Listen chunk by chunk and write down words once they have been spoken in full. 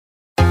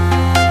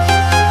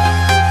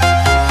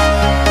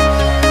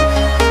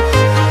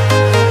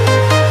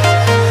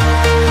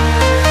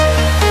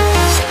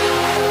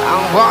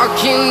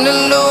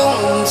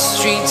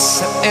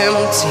are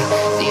empty.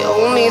 The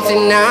only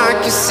thing I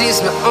can see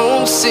is my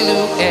own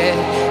silhouette.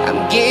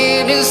 I'm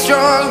getting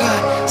stronger,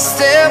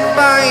 step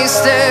by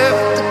step.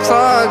 The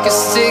clock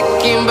is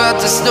ticking, but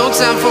there's no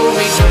time for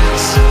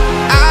regrets.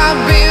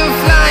 I've been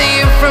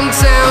flying from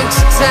town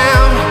to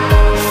town,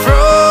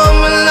 from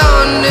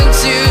London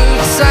to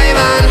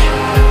Taiwan.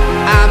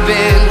 I've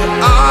been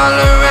all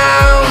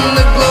around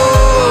the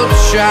globe,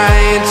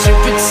 trying to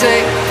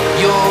protect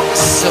your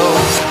soul.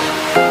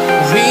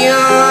 We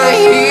are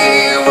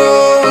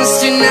heroes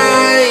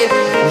tonight.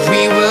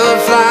 We will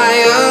fly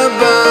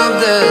above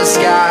the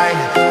sky.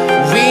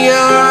 We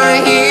are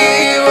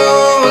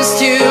heroes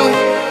tonight.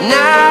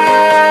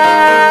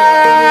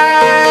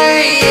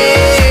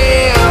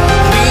 Yeah.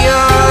 We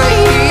are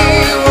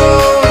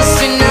heroes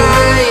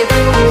tonight.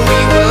 We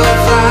will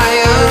fly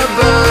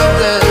above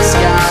the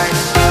sky.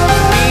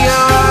 We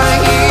are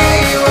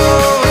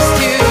heroes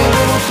tonight.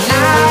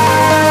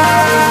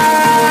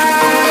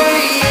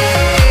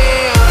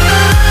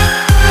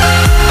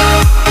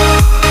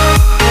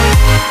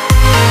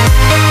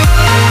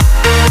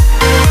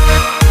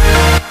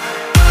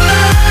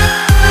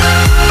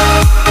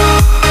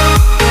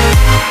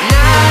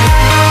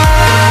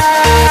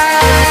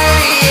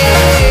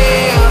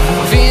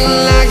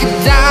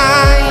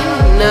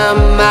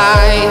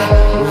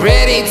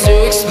 Ready to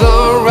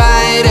explore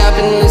right up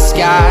in the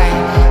sky.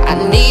 I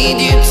need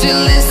you to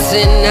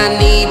listen, I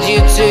need you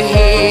to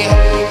hear,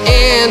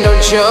 and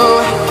don't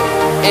show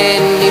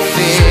any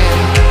fear.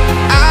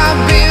 I've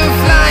been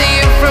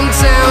flying from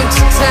town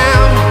to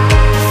town,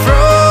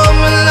 from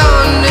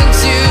London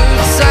to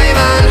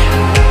Taiwan.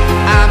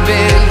 I've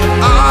been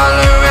all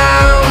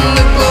around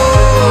the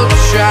globe,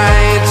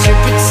 trying to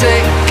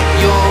protect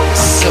your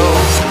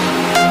soul.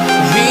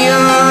 We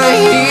are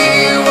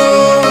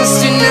heroes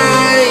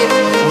tonight.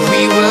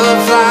 We will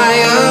fly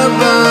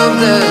above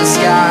the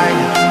sky.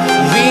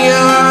 We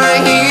are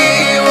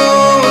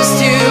heroes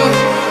tonight.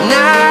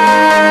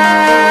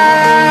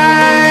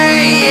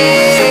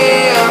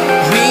 Yeah.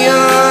 We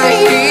are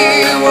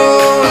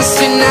heroes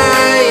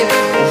tonight.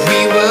 We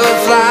will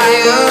fly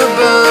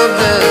above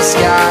the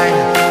sky.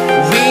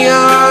 We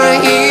are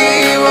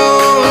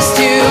heroes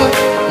tonight.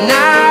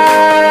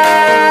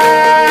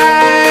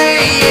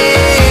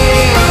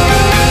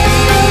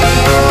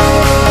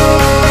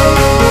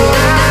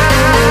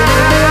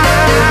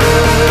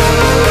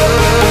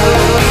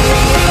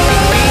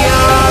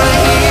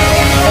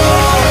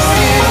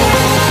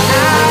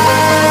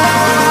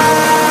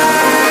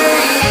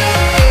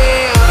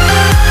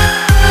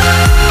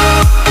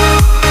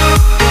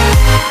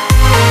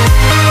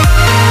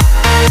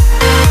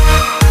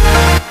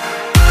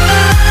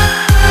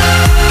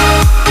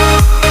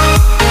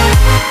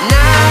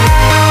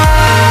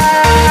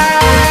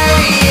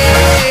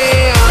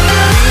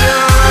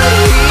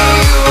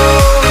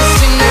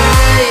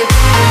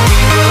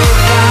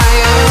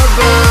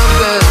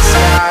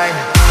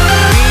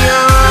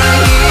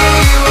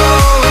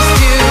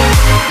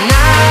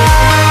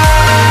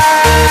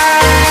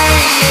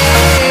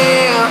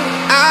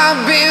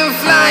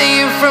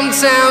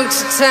 Town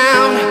to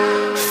town,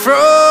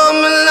 from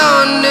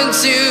London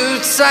to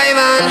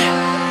Taiwan.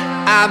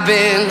 I've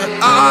been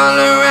all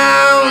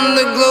around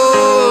the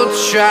globe,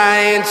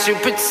 trying to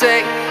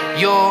protect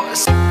your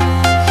soul.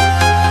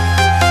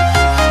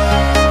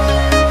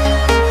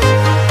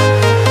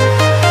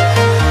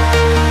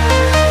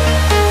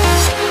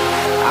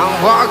 I'm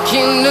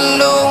walking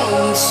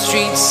alone, the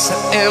streets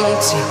are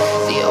empty.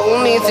 The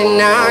only thing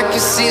I can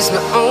see is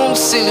my own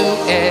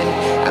silhouette.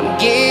 I'm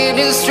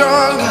getting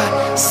stronger,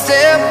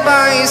 step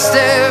by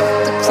step.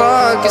 The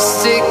clock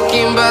is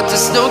ticking, but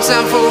there's no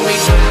time for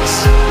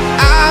regrets.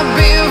 I've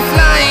been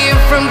flying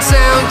from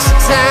town to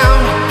town,